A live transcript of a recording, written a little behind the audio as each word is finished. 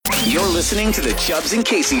You're listening to the Chubbs and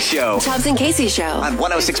Casey Show. Chubbs and Casey Show. On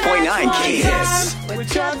 106.9 K-Hits. With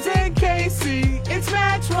Chubbs and Casey, it's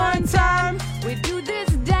Match One time. We do this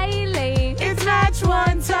daily. It's Match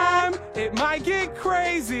One time. It might get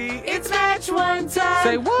crazy. It's Match One time.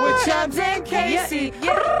 Say what? With Chubbs and Casey.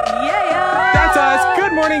 Yeah. That's us.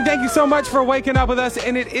 Good morning. Thank you so much for waking up with us.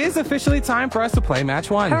 And it is officially time for us to play Match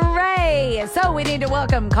One. Hooray. So we need to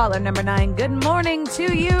welcome caller number 9. Good morning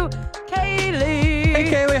to you, Kaylee. Hey,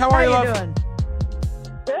 Kaylee. How are you, love? doing?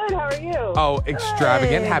 Good, how are you? Oh,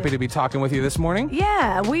 extravagant. Hey. Happy to be talking with you this morning.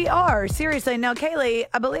 Yeah, we are. Seriously. Now, Kaylee,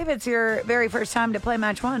 I believe it's your very first time to play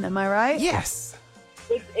Match One. Am I right? Yes.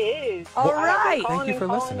 It is. All right. Thank you for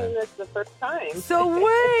listening. This the first time. So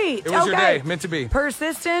wait. It was your day. Meant to be.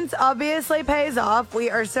 Persistence obviously pays off. We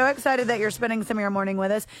are so excited that you're spending some of your morning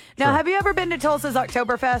with us. Now, Sure. have you ever been to Tulsa's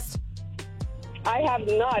Oktoberfest? I have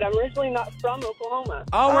not. I'm originally not from Oklahoma.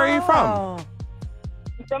 Oh, where are you from? Oh.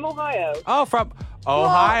 I'm from Ohio. Oh, from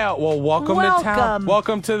Ohio. Well, welcome to town. welcome.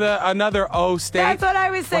 Welcome to the another O state. That's what I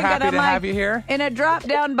was thinking. We're happy I'm to like, have you here. In a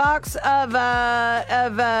drop-down box of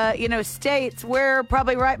states, we're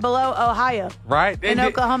probably right below Ohio. Right? In And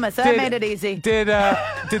Oklahoma, so that made it easy. Did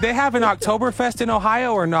they have an Oktoberfest in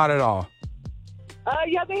Ohio or not at all?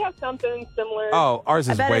 Yeah, they have something similar. Oh, ours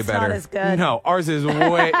is I bet way it's better. not as good. No, ours is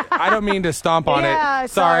way. I don't mean to stomp on Yeah,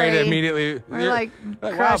 it. Sorry to sorry. immediately. We're, like,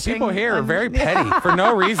 wow, crushing people here are on- very petty for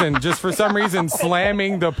no reason, just for some reason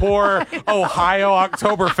slamming the poor Ohio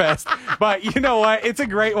Oktoberfest. But you know what? It's a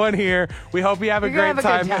great one here. We hope you have a You're gonna great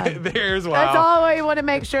have a time, good time. there as well. That's all we want to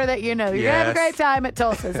make sure that you know. You're going to have a Yes. great time at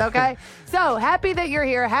Tulsa's, okay? So, happy that you're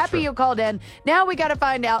here. Happy you called in. Now we got to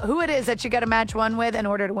find out who it is that you got to match one with in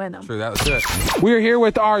order to win them. Sure, that was it. We're here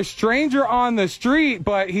with our stranger on the street,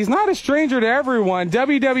 but he's not a stranger to everyone.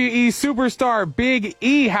 WWE superstar Big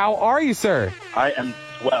E. How are you, sir? I am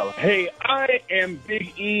swell. Hey, I am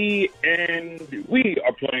Big E, and we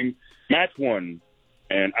are playing Match One.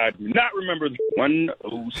 And I do not remember the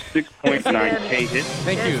 106.9 K hit.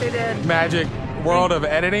 Thank Yes, you. he did. Magic world of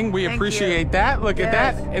editing. We Thank appreciate you. that. Look at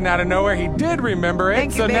Yes. that. And out of nowhere, he did remember it.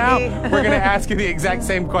 Thank you, So now Biggie. we're going to ask you the exact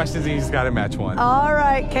same questions and you just got to match one. All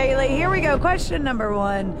right, Kaylee, here we go. Question number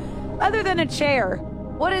 1. Other than a chair,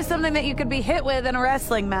 what is something that you could be hit with in a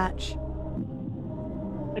wrestling match?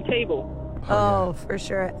 A table. Oh, for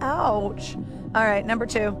sure. Ouch. All right, number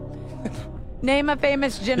 2. Name a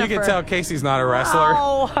famous Jennifer. You can tell Casey's not a wrestler.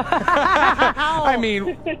 Oh. I mean,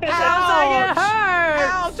 Sounds like it hurts.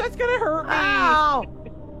 ouch, that's going to hurt me. Ow.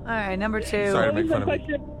 All right, number 2. Sorry to What was make the fun of me.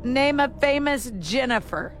 question? Name a famous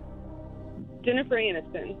Jennifer. Jennifer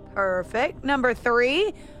Aniston. Perfect. Number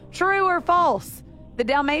 3. True or false? The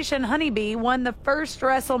Dalmatian honeybee won the first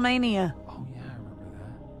WrestleMania. Oh, yeah,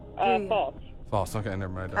 I remember that. False. False. Okay,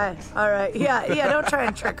 never mind. All right. Yeah, don't try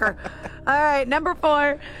and trick her. All right, number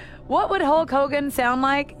 4. What would Hulk Hogan sound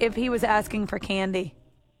like if he was asking for candy?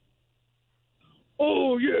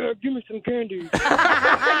 Oh, yeah, give me some candy.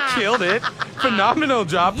 Killed it. Phenomenal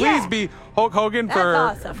job. Please Yeah. be Hulk Hogan That's for,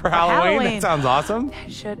 awesome. for For Halloween. Halloween. That sounds awesome.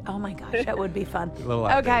 Oh my gosh, that would be fun. little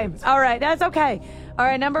Okay, outdated. all right, that's okay. All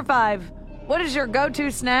right, number 5. What is your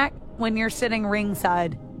go-to snack when you're sitting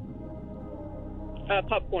ringside?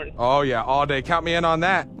 Popcorn. Oh, yeah, all day. Count me in on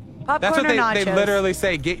that. Popcorn That's what or they nachos? literally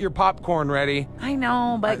say. Get your popcorn ready. I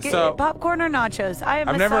know, but get So- popcorn or nachos. I am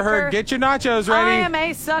I've a never sucker. heard get your nachos ready. I am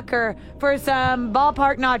a sucker for some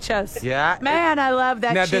ballpark nachos. Yeah. Man, I love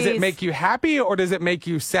that Now, cheese. does it make you happy or does it make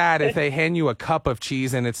you sad if they hand you a cup of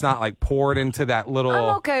cheese and it's not like poured into that little...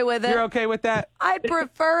 I'm okay with it. You're okay with that? I'd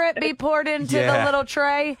prefer it be poured into Yeah. the little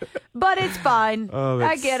tray, but it's fine. Oh, I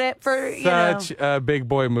that's get it for, you know. Such a big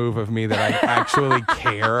boy move of me that I actually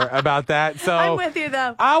care about that. So I'm with you,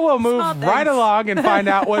 though. I will move Small right things. along and find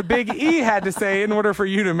out what Big E had to say in order for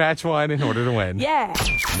you to match one in order to win. Yeah.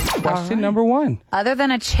 Question number 1. Other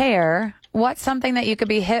than a chair, what's something that you could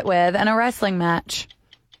be hit with in a wrestling match?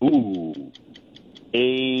 Ooh.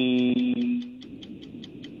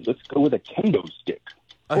 Let's go with a kendo stick.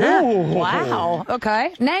 Wow.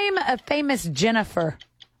 Okay. Name a famous Jennifer.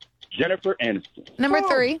 Jennifer Aniston. Number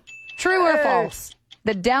 3. True or false?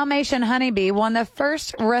 The Dalmatian honeybee won the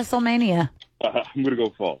first WrestleMania. I'm going to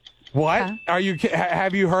go false. What? Huh? Are you?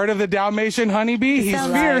 Have you heard of the Dalmatian honeybee? He's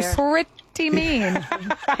Sounds fierce. pretty mean.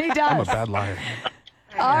 He does. I'm a bad liar.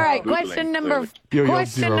 All right, Googling. question number Yo,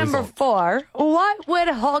 question zero number result. 4. What would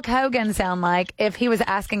Hulk Hogan sound like if he was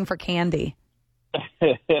asking for candy?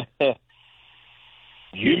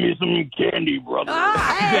 Give me some candy, brother.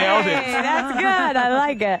 Nailed it. Hey, that's good. I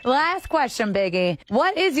like it. Last question, Biggie.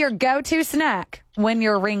 What is your go-to snack when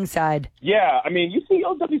you're ringside? Yeah, I mean, you see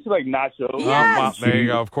OWC like nachos. Yes. Well, there you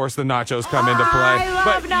go. Of course, the nachos come into play. I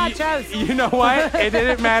love But nachos. You know what? It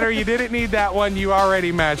didn't matter. You didn't need that one. You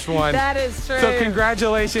already matched one. That is true. So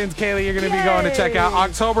congratulations, Kaylee. You're going to be going to check out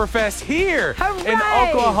Oktoberfest here Hooray. in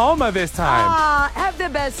Oklahoma this time. Have the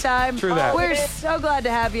best time. True that. We're so glad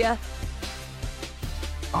to have you.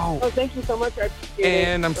 Oh, thank you so much. I appreciate it.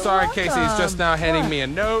 And I'm sorry, Casey is just now handing me a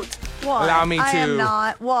note. What? Allow me to I am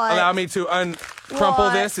not. What? Allow me to uncrumple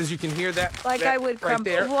What? this, as you can hear that. Like that I would right crumple.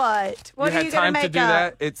 there. What? What you are had you going time to make to do up?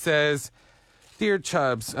 that. It says, "Dear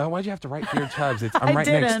Chubbs." Why'd you have to write "Dear Chubbs"? I'm I right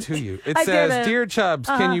didn't. next to you. It I says, didn't. "Dear Chubbs,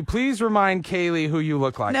 can you please remind Kaylee who you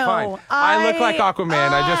look like?" No, Fine. I look like Aquaman.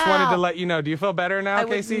 I just wanted to Oh. let you know. Do you feel better now, I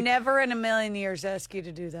would Casey? never in a million years ask you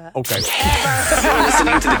to do that. Okay. You're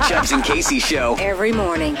listening to the Chubbs and Casey Show. Every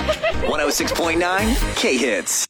morning. 106.9 K-Hits.